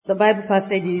The Bible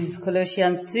passage is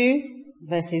Colossians 2,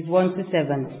 verses 1 to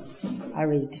 7. I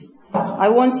read, I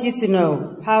want you to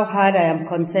know how hard I am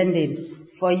contending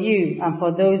for you and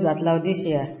for those at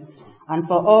Laodicea, and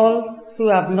for all who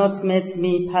have not met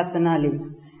me personally.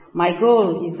 My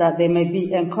goal is that they may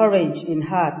be encouraged in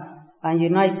heart and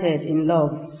united in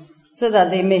love, so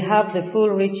that they may have the full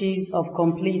riches of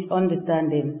complete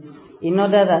understanding, in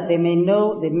order that they may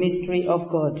know the mystery of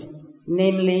God,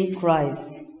 namely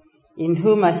Christ, in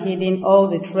whom are hidden all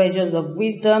the treasures of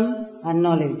wisdom and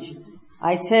knowledge.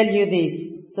 I tell you this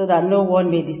so that no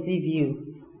one may deceive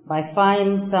you by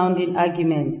fine-sounding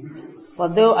arguments. For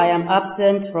though I am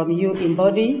absent from you in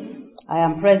body, I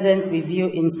am present with you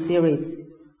in spirit,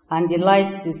 and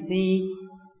delight to see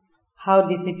how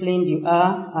disciplined you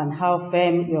are and how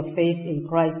firm your faith in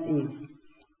Christ is.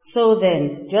 So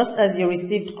then, just as you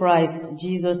received Christ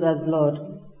Jesus as Lord,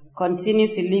 continue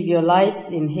to live your lives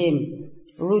in Him,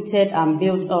 rooted and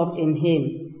built up in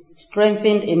Him,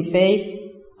 strengthened in faith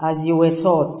as you were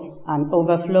taught, and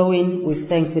overflowing with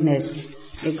thankfulness.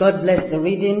 May God bless the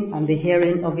reading and the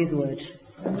hearing of His word.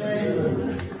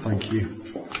 Amen. Thank you.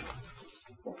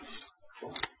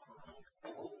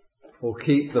 We'll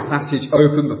keep the passage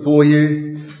open before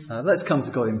you. Let's come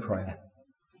to God in prayer.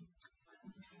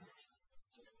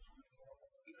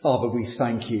 Father, we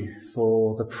thank you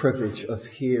for the privilege of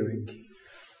hearing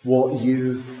what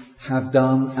you have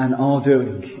done and are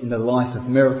doing in the life of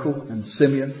Miracle and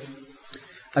Simeon.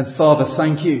 And Father,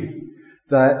 thank you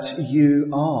that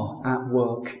you are at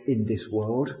work in this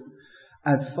world.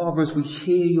 And Father, as we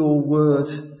hear your word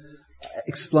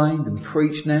explained and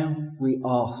preached now, we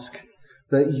ask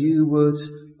that you would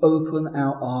open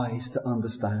our eyes to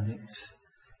understand it.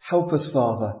 Help us,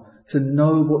 Father, to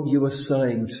know what you are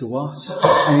saying to us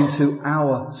and into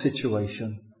our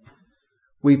situation.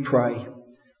 We pray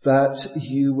that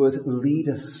you would lead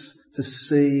us to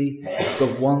see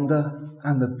the wonder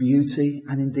and the beauty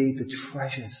and indeed the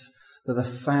treasures that are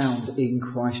found in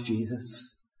Christ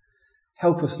Jesus.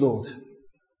 Help us, Lord.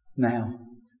 Now,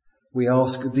 we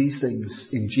ask these things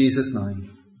in Jesus'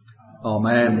 name.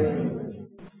 Amen. Amen.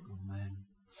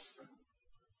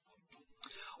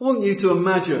 I want you to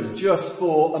imagine just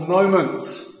for a moment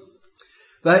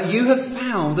that you have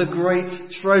found a great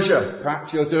treasure.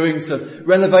 Perhaps you're doing some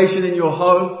renovation in your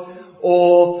home,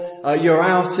 or you're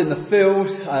out in the field,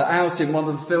 out in one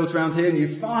of the fields around here, and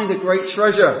you find a great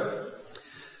treasure.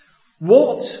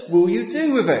 What will you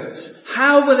do with it?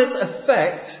 How will it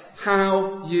affect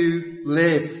how you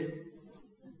live?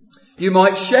 You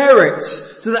might share it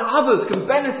so that others can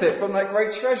benefit from that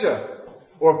great treasure.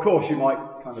 Or of course you might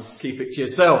kind of keep it to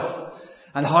yourself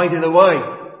and hide it away.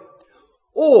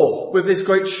 Or, with this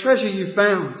great treasure you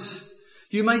found,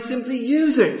 you may simply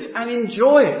use it and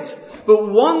enjoy it.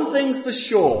 But one thing's for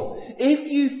sure,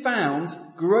 if you found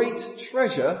great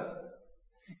treasure,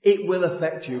 it will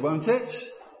affect you, won't it?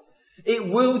 It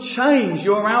will change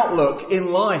your outlook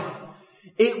in life.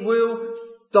 It will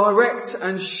direct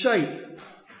and shape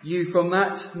you from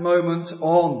that moment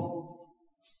on.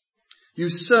 You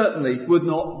certainly would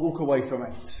not walk away from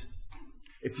it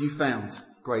if you found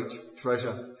great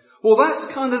treasure. Well, that's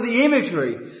kind of the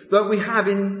imagery that we have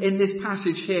in this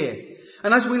passage here.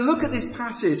 And as we look at this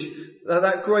passage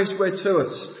that Grace read to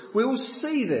us, we will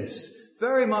see this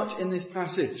very much in this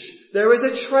passage. There is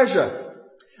a treasure,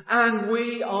 and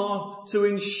we are to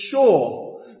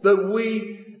ensure that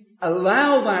we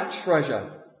allow that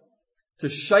treasure to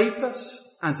shape us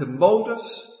and to mould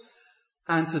us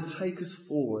and to take us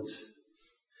forward.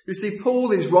 You see,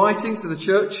 Paul is writing to the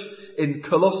church in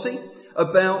Colossae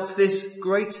about this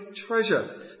great treasure.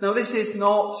 Now, this is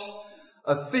not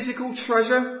a physical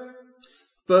treasure,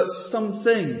 but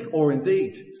something, or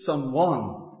indeed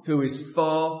someone, who is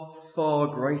far, far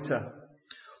greater.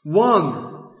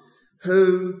 One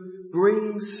who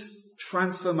brings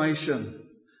transformation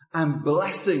and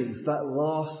blessings that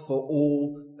last for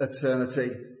all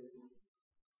eternity.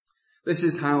 This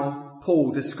is how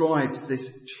Paul describes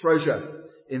this treasure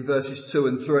in verses 2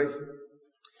 and 3.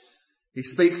 He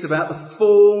speaks about the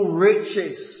full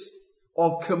riches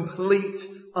of complete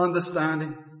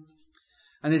understanding.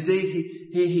 And indeed,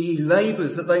 he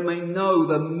labours that they may know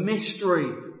the mystery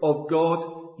of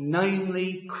God,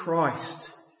 namely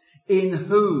Christ, in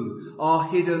whom are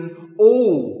hidden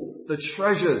all the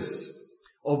treasures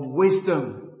of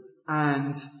wisdom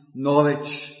and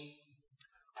knowledge.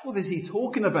 What is he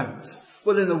talking about?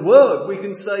 Well, in a word, we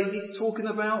can say he's talking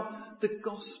about the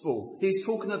gospel. He's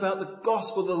talking about the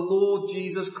gospel of the Lord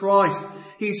Jesus Christ.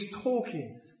 He's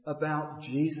talking about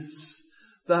Jesus,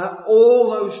 that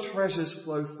all those treasures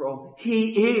flow from.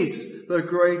 He is the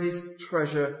greatest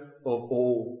treasure of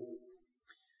all.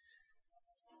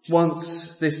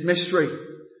 Once this mystery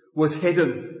was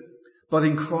hidden, but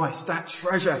in Christ that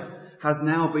treasure has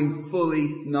now been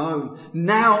fully known.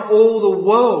 Now all the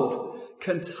world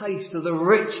can taste of the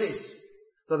riches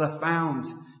that are found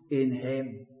in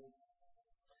him.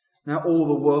 Now all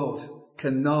the world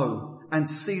can know and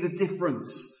see the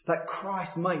difference that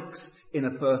Christ makes in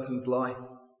a person's life.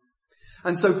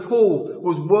 And so Paul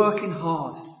was working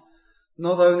hard,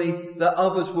 not only that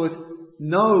others would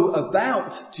know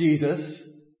about Jesus,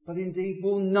 but indeed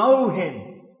will know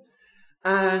him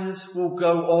and will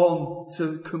go on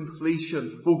to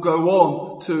completion, will go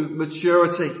on to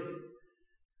maturity,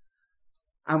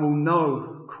 and will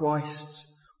know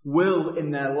Christ's will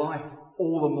in their life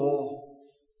all the more.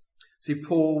 See,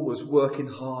 Paul was working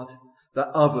hard that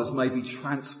others may be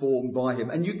transformed by him.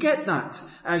 And you get that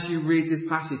as you read this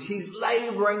passage. He's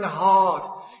labouring hard.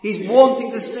 He's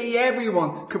wanting to see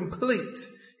everyone complete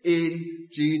in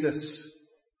Jesus.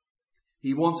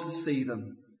 He wants to see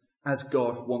them as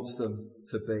God wants them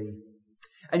to be.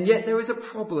 And yet there is a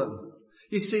problem.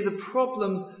 You see, the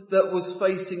problem that was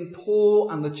facing Paul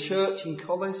and the church in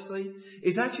Colossae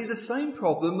is actually the same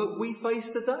problem that we face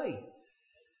today.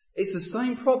 It's the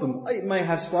same problem. It may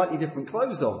have slightly different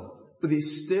clothes on, but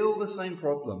it's still the same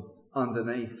problem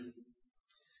underneath.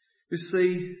 You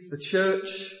see, the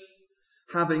church,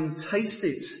 having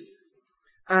tasted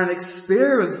and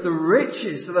experienced the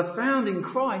riches that are found in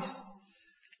Christ,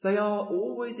 they are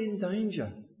always in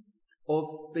danger of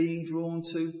being drawn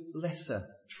to lesser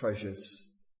treasures.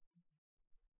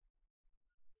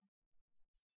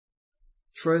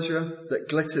 Treasure that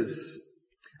glitters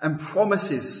and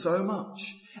promises so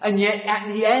much, and yet at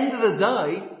the end of the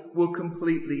day will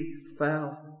completely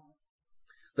fail.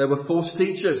 There were false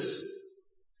teachers,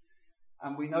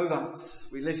 and we know that.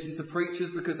 We listen to preachers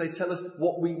because they tell us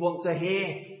what we want to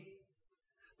hear.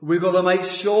 We've got to make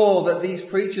sure that these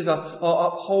preachers are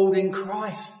upholding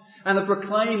Christ and are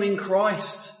proclaiming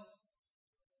Christ.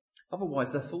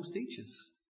 Otherwise, they're false teachers.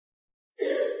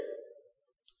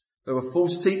 There were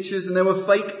false teachers and there were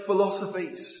fake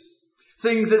philosophies.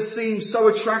 Things that seem so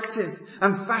attractive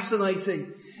and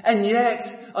fascinating and yet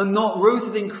are not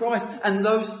rooted in Christ. And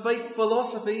those fake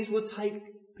philosophies would take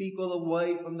people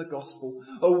away from the gospel,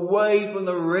 away from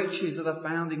the riches that are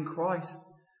found in Christ.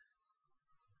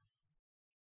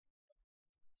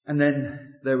 And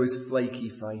then there was flaky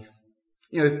faith.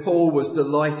 You know, Paul was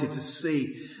delighted to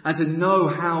see and to know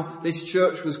how this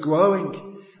church was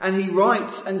growing. And he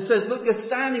writes and says, look, you're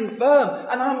standing firm,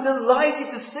 and I'm delighted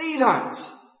to see that.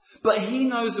 But he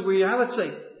knows the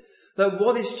reality that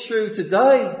what is true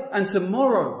today and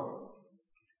tomorrow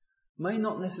may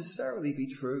not necessarily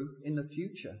be true in the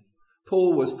future.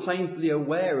 Paul was painfully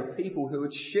aware of people who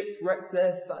had shipwrecked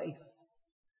their faith,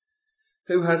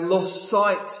 who had lost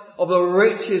sight of the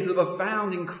riches that were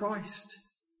found in Christ.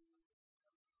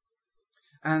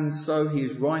 And so he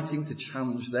is writing to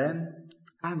challenge them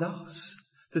and us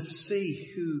to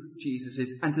see who Jesus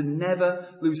is and to never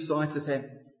lose sight of him.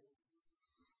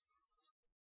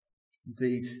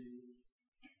 Indeed,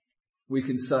 we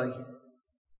can say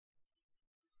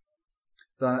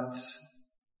that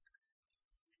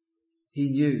he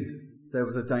knew there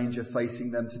was a danger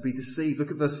facing them to be deceived.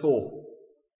 Look at verse 4.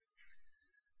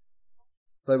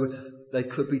 They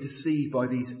could be deceived by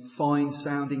these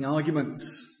fine-sounding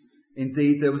arguments.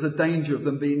 Indeed, there was a danger of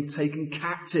them being taken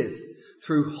captive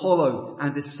through hollow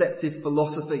and deceptive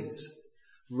philosophies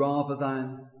rather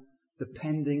than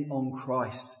depending on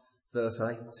Christ. Verse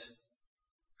 8.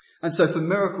 And so for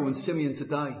Miracle and Simeon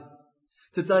today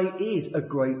is a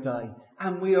great day,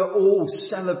 and we are all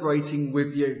celebrating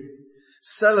with you,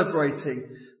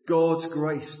 celebrating God's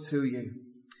grace to you,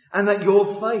 and that your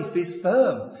faith is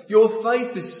firm, your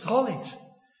faith is solid,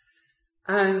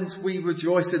 and we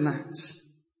rejoice in that.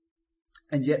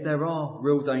 And yet there are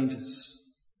real dangers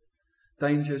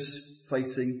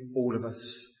facing all of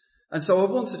us. And so I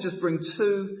want to just bring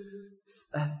two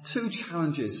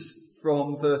challenges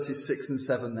from verses 6 and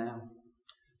 7 now.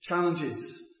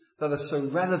 Challenges that are so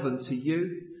relevant to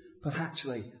you, but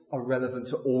actually are relevant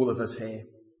to all of us here.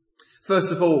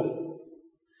 First of all,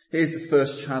 here's the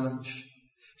first challenge.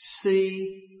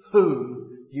 See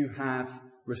whom you have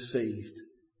received.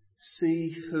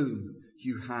 See whom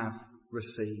you have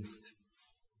received.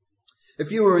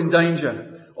 If you were in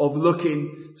danger of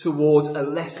looking towards a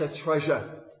lesser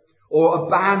treasure or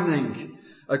abandoning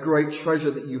a great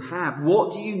treasure that you have,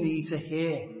 what do you need to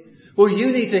hear? Well,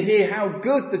 you need to hear how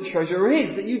good the treasure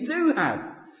is that you do have.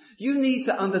 You need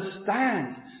to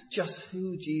understand just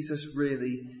who Jesus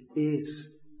really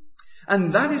is.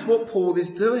 And that is what Paul is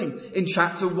doing in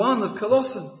chapter 1 of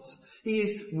Colossians. He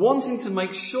is wanting to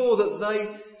make sure that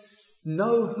they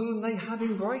know whom they have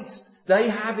embraced. They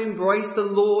have embraced the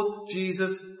Lord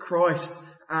Jesus Christ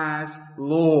as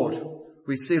Lord.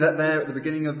 We see that there at the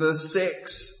beginning of verse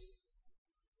 6.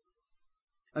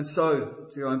 And so,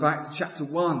 going back to chapter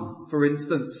 1, for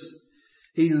instance,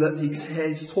 he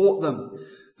has taught them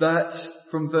that,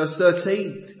 from verse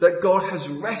 13, that God has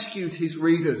rescued his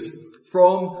readers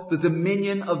from the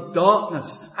dominion of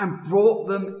darkness and brought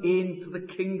them into the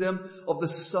kingdom of the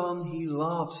Son he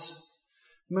loves.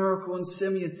 Miracle and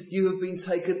Simeon, you have been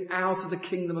taken out of the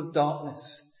kingdom of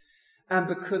darkness. And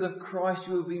because of Christ,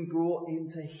 you have been brought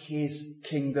into his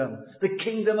kingdom, the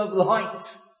kingdom of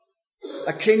light,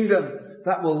 a kingdom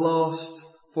that will last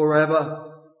forever.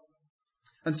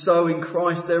 And so in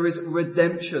Christ there is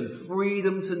redemption,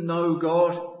 freedom to know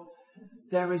God.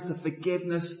 There is the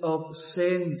forgiveness of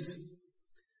sins.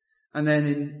 And then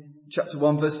in chapter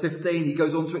 1 verse 15, he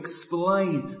goes on to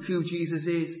explain who Jesus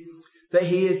is. That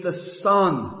he is the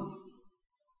Son,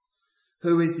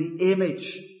 who is the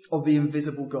image of the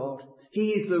invisible God.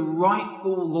 He is the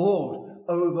rightful Lord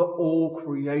over all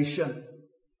creation.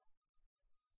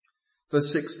 Verse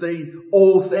 16,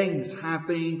 all things have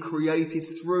been created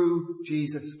through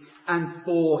Jesus and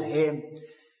for him.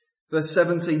 Verse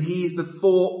 17, he is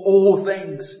before all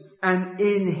things, and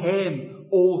in him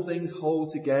all things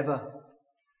hold together.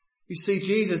 You see,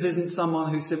 Jesus isn't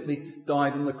someone who simply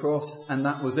died on the cross and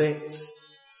that was it.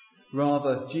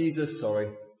 Rather, Jesus, sorry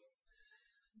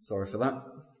for that.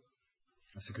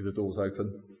 That's because the door's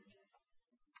open.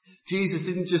 Jesus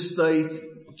didn't just say,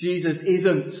 Jesus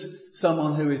isn't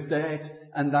someone who is dead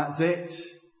and that's it.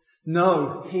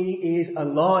 No, he is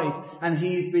alive and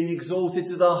he's been exalted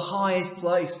to the highest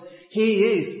place. He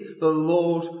is the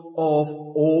Lord of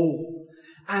all.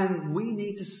 And we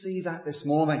need to see that this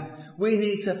morning. We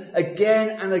need to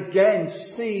again and again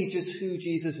see just who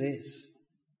Jesus is.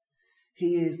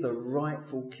 He is the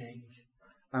rightful King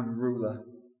and ruler,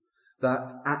 that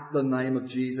at the name of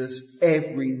Jesus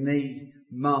every knee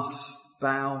must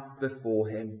bow before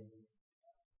him.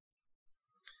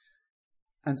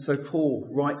 And so Paul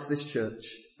writes this church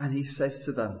and he says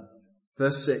to them,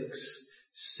 verse 6,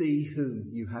 see whom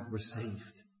you have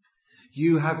received.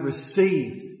 You have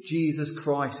received Jesus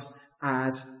Christ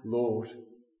as Lord.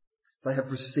 They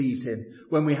have received him.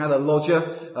 When we had a lodger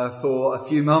for a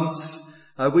few months,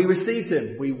 we received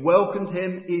him. We welcomed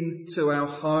him into our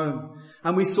home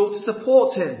and we sought to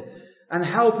support him and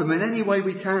help him in any way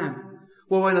we can.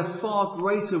 Well, in a far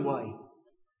greater way,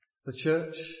 the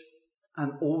church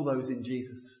and all those in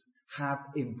Jesus have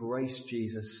embraced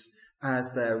Jesus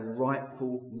as their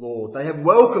rightful Lord. They have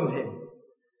welcomed him.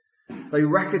 They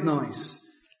recognize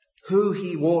who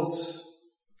he was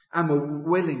and were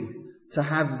willing to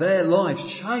have their lives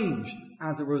changed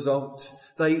as a result.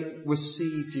 They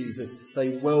received Jesus.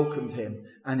 They welcomed him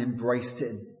and embraced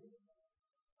him.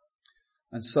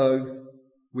 And so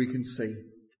we can see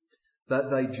that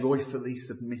they joyfully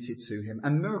submitted to him.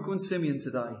 And Miracle and Simeon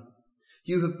today,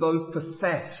 you have both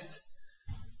professed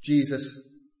Jesus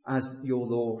as your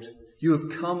Lord. You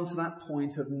have come to that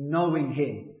point of knowing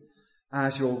him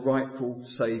as your rightful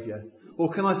Saviour. Or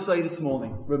can I say this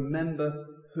morning, remember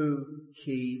who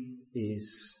he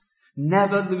is.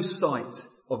 Never lose sight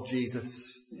of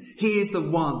Jesus. He is the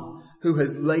one who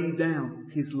has laid down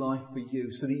his life for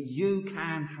you so that you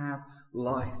can have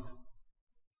life.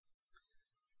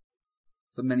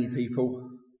 For many people,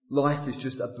 life is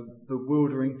just a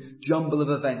bewildering jumble of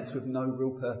events with no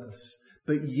real purpose.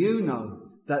 But you know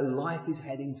that life is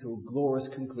heading to a glorious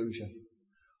conclusion.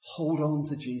 Hold on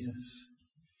to Jesus.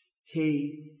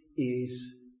 He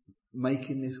is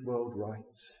making this world right.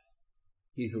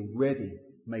 He's already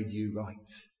made you right.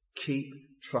 Keep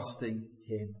trusting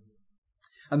him.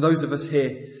 And those of us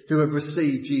here who have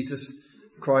received Jesus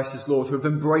Christ as Lord, who have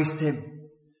embraced him,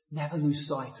 never lose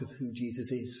sight of who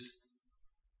Jesus is.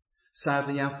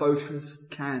 Sadly, our focus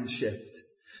can shift.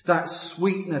 That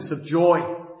sweetness of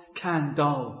joy can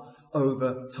dull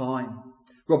over time.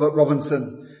 Robert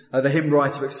Robinson, the hymn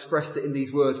writer, expressed it in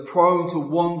these words: prone to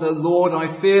wander, Lord,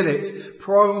 I feel it.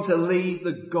 Prone to leave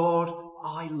the God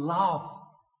I love.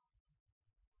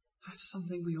 That's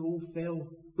something we all feel.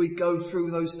 We go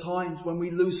through those times when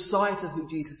we lose sight of who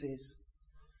Jesus is.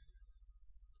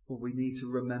 Well, we need to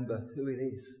remember who it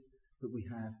is that we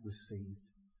have received.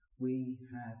 We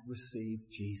have received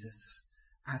Jesus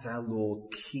as our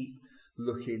Lord. Keep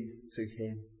looking to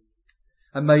him.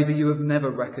 And maybe you have never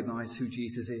recognized who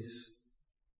Jesus is.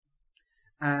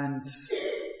 And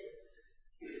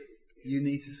you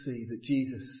need to see that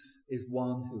Jesus is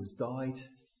one who has died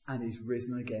and is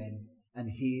risen again. And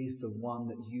he is the one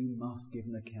that you must give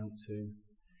an account to.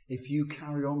 If you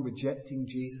carry on rejecting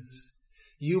Jesus,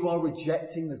 You are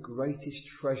rejecting the greatest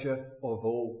treasure of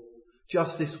all.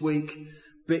 Just this week,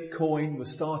 Bitcoin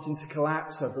was starting to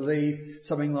collapse. I believe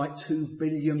something like £2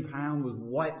 billion was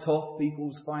wiped off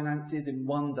people's finances in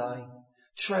one day.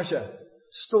 Treasure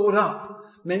stored up,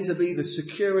 meant to be the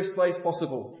securest place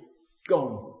possible.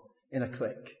 Gone in a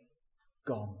click.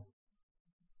 Gone.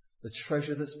 The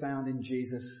treasure that's found in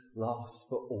Jesus lasts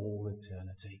for all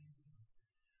eternity.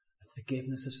 The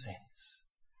forgiveness of sins.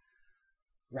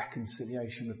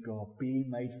 Reconciliation with God. Being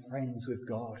made friends with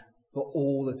God for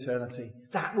all eternity.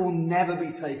 That will never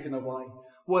be taken away.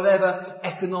 Whatever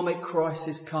economic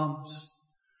crisis comes,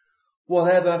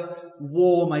 whatever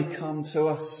war may come to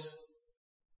us,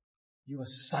 you are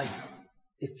safe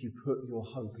if you put your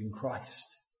hope in Christ.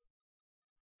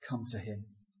 Come to him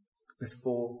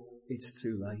before it's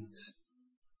too late.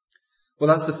 Well,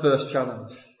 that's the first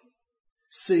challenge.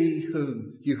 See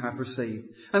whom you have received.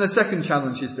 And the second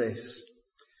challenge is this.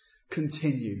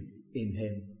 Continue in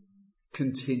him.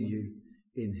 Continue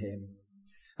in him.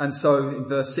 And so in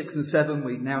verse 6 and 7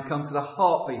 we now come to the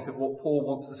heartbeat of what Paul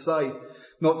wants to say,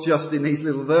 not just in these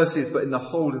little verses but in the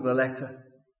whole of the letter.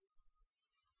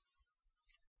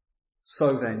 So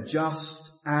then,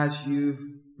 just as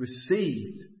you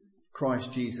received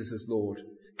Christ Jesus as Lord,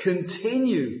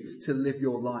 continue to live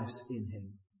your lives in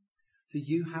him. So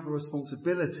you have a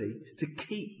responsibility to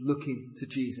keep looking to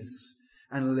Jesus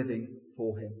and living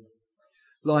for him.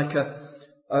 Like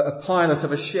a pilot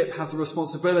of a ship has the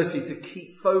responsibility to keep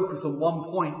focused on one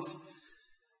point.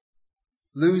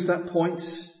 Lose that point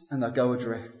and they'll go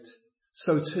adrift.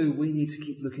 So too, we need to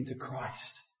keep looking to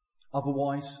Christ.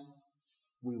 Otherwise,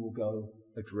 we will go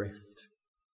adrift.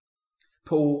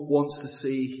 Paul wants to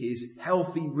see his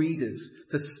healthy readers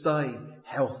to stay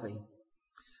healthy.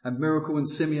 And Miracle and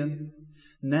Simeon,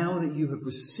 now that you have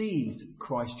received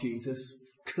Christ Jesus,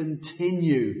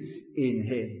 continue in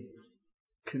him.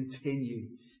 Continue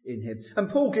in him. And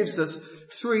Paul gives us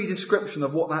 3 descriptions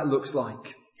of what that looks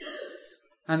like.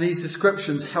 And these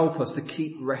descriptions help us to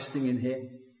keep resting in him.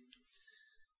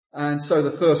 And so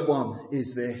the first one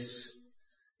is this.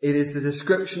 It is the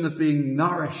description of being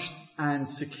nourished and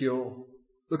secure.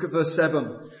 Look at verse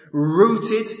 7.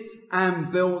 Rooted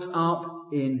and built up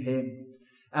in him.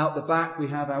 Out the back we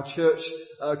have our church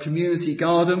community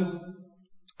garden.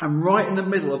 And right in the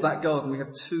middle of that garden we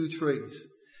have 2 trees.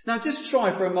 Now just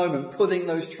try for a moment putting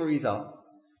those trees up.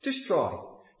 Just try.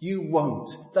 You won't.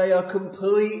 They are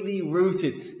completely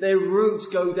rooted. Their roots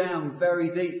go down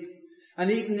very deep. And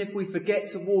even if we forget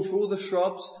to water all the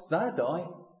shrubs, they'll die.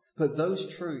 But those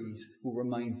trees will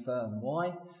remain firm.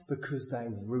 Why? Because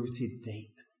they're rooted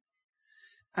deep.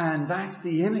 And that's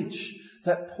the image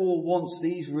that Paul wants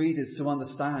these readers to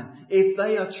understand. If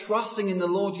they are trusting in the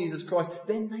Lord Jesus Christ,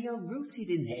 then they are rooted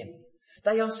in him.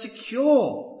 They are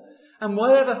secure. And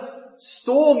whatever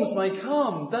storms may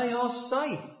come, they are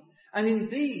safe. And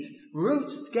indeed,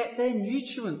 roots get their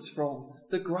nutrients from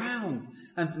the ground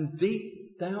and from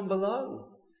deep down below.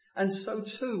 And so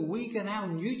too, we get our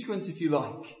nutrients, if you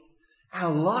like,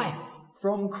 our life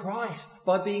from Christ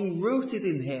by being rooted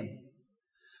in him.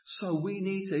 So we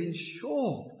need to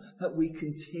ensure that we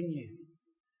continue.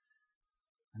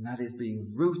 And that is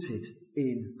being rooted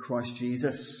in Christ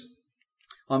Jesus.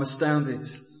 I'm astounded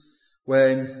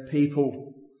when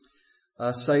people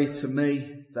say to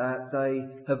me that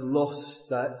they have lost,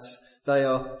 that they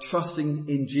are trusting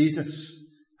in Jesus,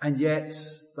 and yet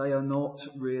they are not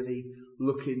really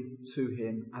looking to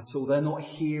him at all. They're not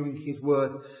hearing his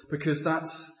word, because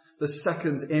that's the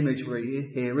second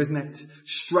imagery here, isn't it?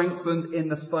 Strengthened in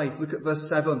the faith. Look at verse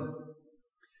 7.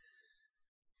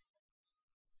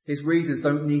 His readers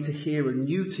don't need to hear a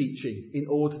new teaching in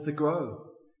order to grow.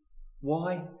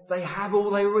 Why? They have all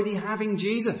they already have in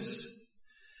Jesus.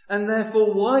 And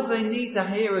therefore, why do they need to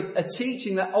hear a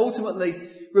teaching that ultimately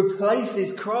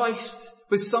replaces Christ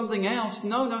with something else?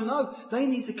 No. They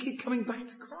need to keep coming back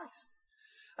to Christ.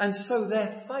 And so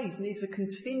their faith needs to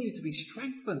continue to be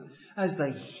strengthened as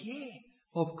they hear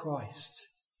of Christ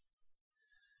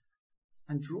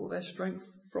and draw their strength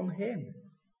from him.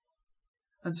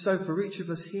 And so for each of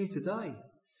us here today,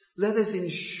 let us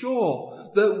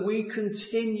ensure that we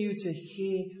continue to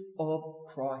hear of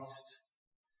Christ.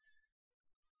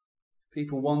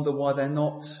 People wonder why they're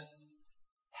not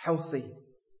healthy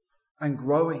and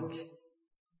growing.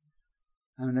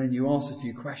 And then you ask a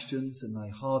few questions and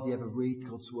they hardly ever read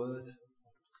God's word.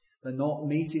 They're not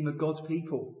meeting with God's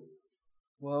people.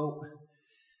 Well,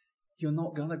 you're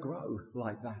not going to grow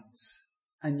like that.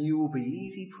 And you will be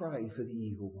easy prey for the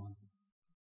evil one.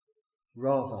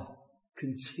 Rather,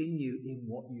 continue in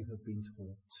what you have been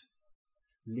taught.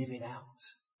 Live it out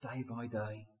day by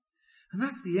day. And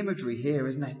that's the imagery here,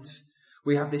 isn't it?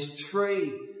 We have this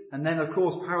tree, and then of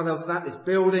course parallel to that, this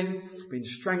building being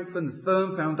strengthened,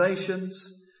 firm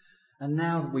foundations. And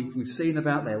now we've seen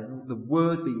about the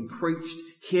word being preached,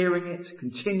 hearing it,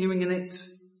 continuing in it.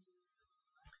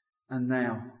 And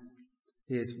now,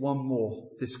 here's one more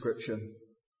description.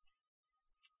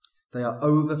 They are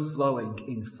overflowing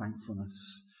in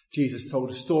thankfulness. Jesus told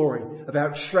a story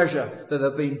about treasure that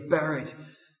had been buried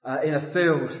in a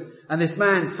field. And this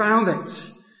man found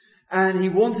it. And he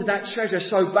wanted that treasure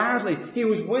so badly, he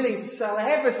was willing to sell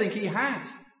everything he had.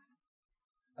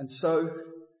 And so,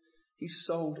 he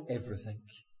sold everything.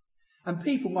 And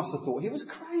people must have thought he was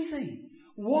crazy.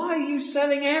 Why are you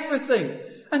selling everything?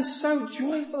 And so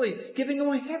joyfully giving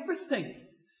away everything.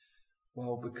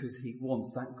 Well, because he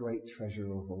wants that great treasure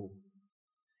of all.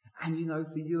 And you know,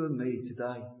 for you and me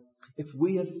today, if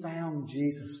we have found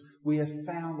Jesus, we have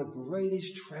found the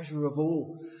greatest treasure of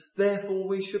all. Therefore,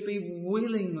 we should be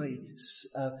willingly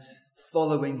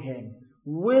following him.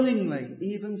 Willingly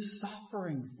even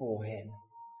suffering for him.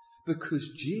 Because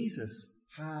Jesus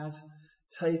has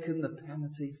taken the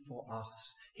penalty for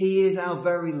us. He is our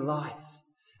very life,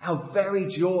 our very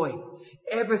joy.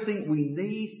 Everything we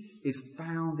need is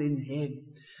found in him.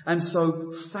 And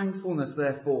so thankfulness,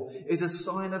 therefore, is a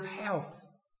sign of health.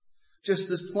 Just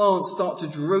as plants start to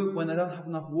droop when they don't have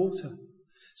enough water,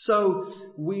 so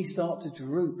we start to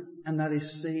droop, and that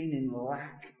is seen in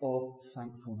lack of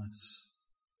thankfulness.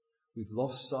 We've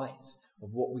lost sight of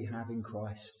what we have in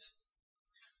Christ.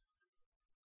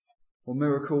 Well,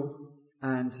 Miracle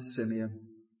and Simeon,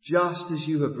 just as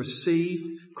you have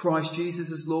received Christ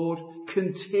Jesus as Lord,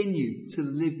 continue to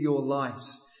live your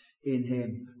lives in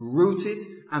him, rooted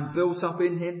and built up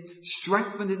in him,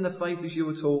 strengthened in the faith as you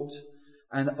were taught,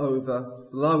 and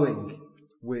overflowing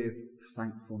with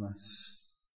thankfulness.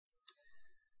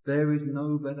 There is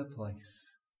no better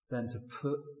place than to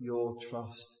put your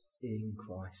trust in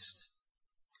Christ.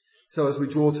 So as we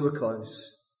draw to a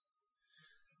close,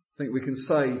 I think we can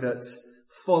say that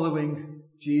following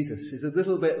Jesus is a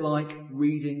little bit like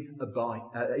riding a bike.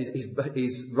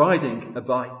 Is riding a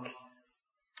bike.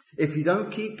 If you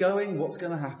don't keep going, what's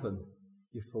going to happen?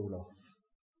 You fall off.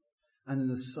 And in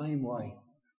the same way,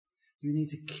 you need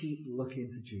to keep looking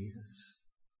to Jesus.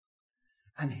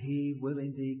 And he will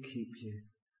indeed keep you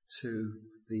to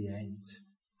the end.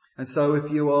 And so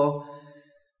if you are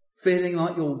feeling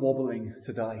like you're wobbling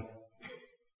today,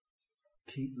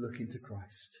 keep looking to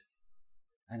Christ.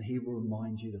 And he will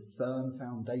remind you the firm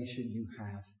foundation you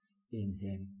have in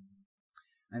him.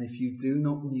 And if you do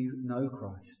not know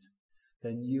Christ,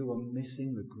 then you are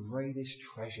missing the greatest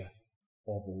treasure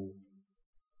of all.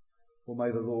 Well,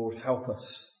 may the Lord help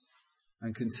us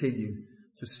and continue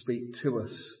to speak to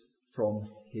us from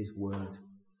his word.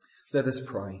 Let us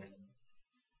pray.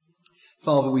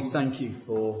 Father, we thank you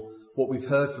for what we've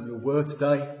heard from your word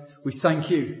today. We thank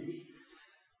you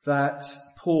that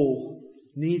Paul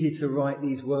needed to write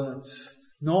these words,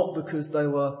 not because they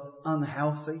were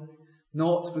unhealthy,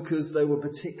 not because they were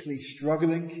particularly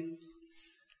struggling,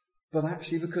 but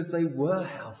actually because they were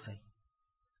healthy.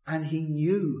 And he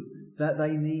knew that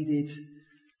they needed,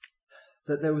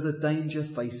 that there was a danger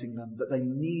facing them, that they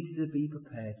needed to be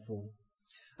prepared for.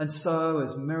 And so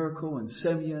as Miracle and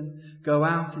Simeon go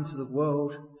out into the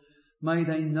world, may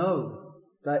they know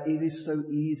that it is so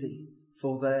easy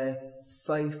for their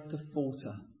faith to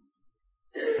falter.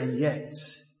 And yet,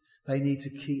 they need to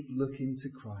keep looking to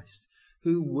Christ,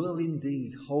 who will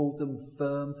indeed hold them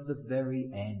firm to the very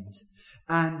end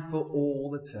and for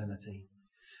all eternity.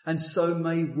 And so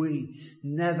may we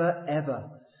never ever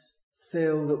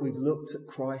feel that we've looked at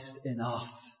Christ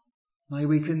enough. May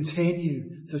we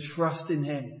continue to trust in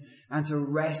him and to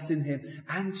rest in him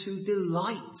and to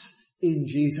delight in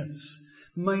Jesus.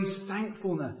 May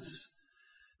thankfulness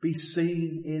be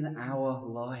seen in our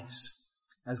lives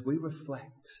as we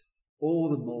reflect all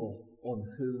the more on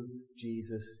who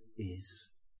Jesus is.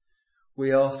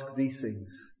 We ask these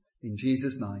things in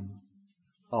Jesus' name.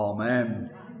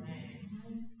 Amen.